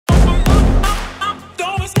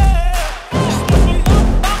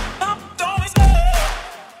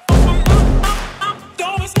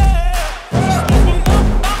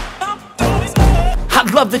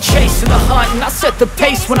chase and the hunt, and I set the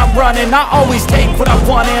pace when I'm running. I always take what I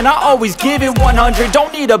want and I always give it 100.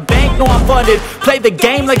 Don't need a bank, no I'm funded. Play the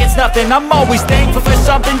game like it's nothing. I'm always thankful for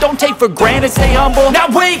something. Don't take for granted, stay humble. Now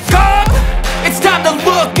wake up, it's time to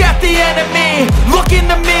look at the enemy. Look in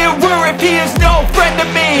the mirror if he is no friend to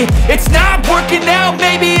me. It's not working out,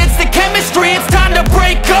 maybe it's the chemistry. It's time to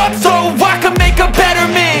break up so I can make a better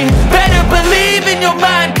me. Better believe in your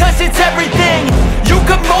mind, cause it's everything. You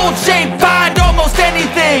can mold, shape, find almost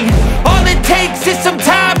anything. All it takes is some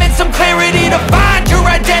time and some clarity to find your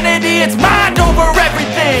identity. It's mind over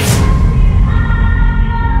everything.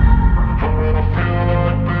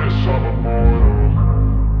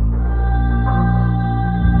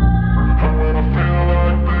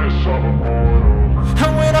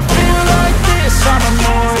 And when I feel like this, I'm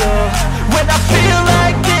immortal. When I feel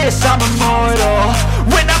like this, I'm immortal.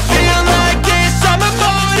 When I feel like this, I'm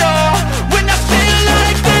immortal. When I feel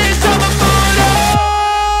like this, I'm immortal.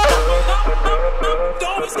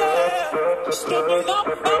 Don't be scared. Just step it up.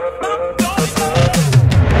 Don't be scared.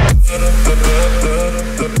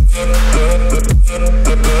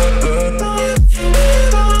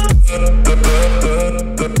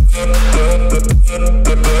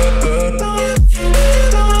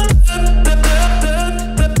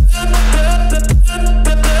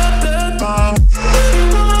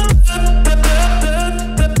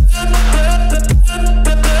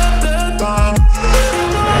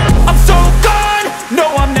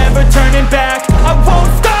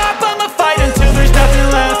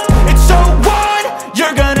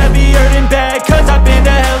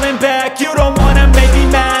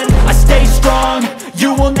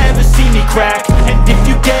 Crack. And if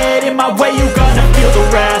you get in my way, you gonna feel the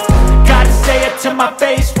wrath. Gotta say it to my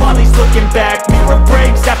face while he's looking back. Mirror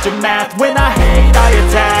breaks after math. When I hate, I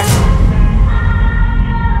attack.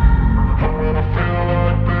 And when I feel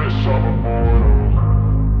like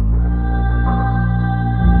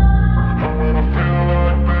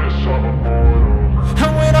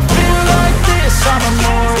this, I'm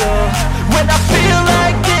immortal. When I feel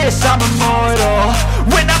like this, I'm immortal.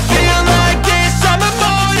 When I feel like this, I'm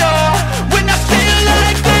immortal. When I feel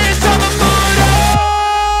like this, I'm immortal.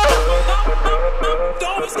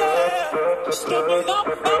 Don't be scared. Just step it up.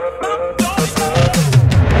 Don't be scared.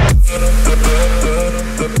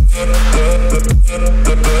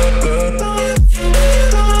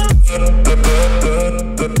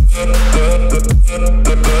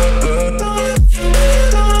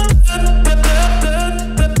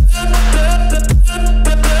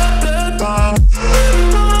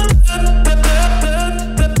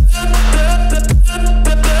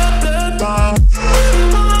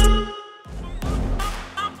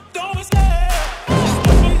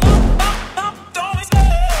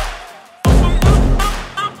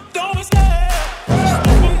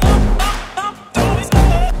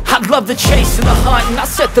 Love the chase and the hunt, and I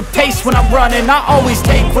set the pace when I'm running. I always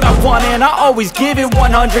take what I want and I always give it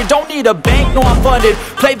 100. Don't need a bank, no I'm funded.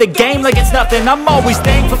 Play the game like it's nothing. I'm always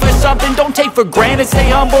thankful for something. Don't take for granted, stay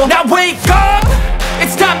humble. Now wake up,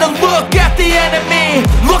 it's time to look at the enemy.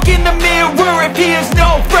 Look in the mirror if he is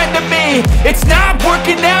no friend to me. It's not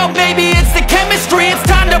working out, maybe it's the chemistry. It's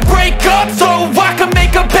time to break up so I can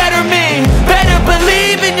make a better me. Better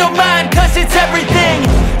believe in your mind, cause it's everything.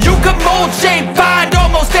 You can mold, shape, find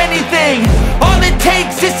almost anything. All it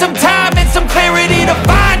takes is some time and some clarity to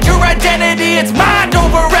find your identity. It's mind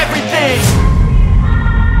over everything.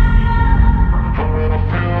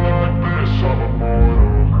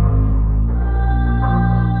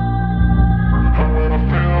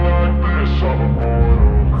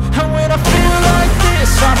 And when I feel like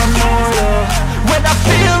this, I'm immortal. When I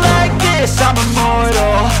feel like this, I'm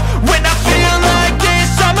immortal. When I feel like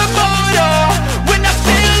this, I'm immortal. When I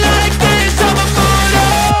feel like this, I'm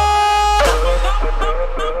immortal.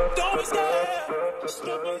 Don't be scared. Just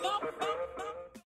step it up.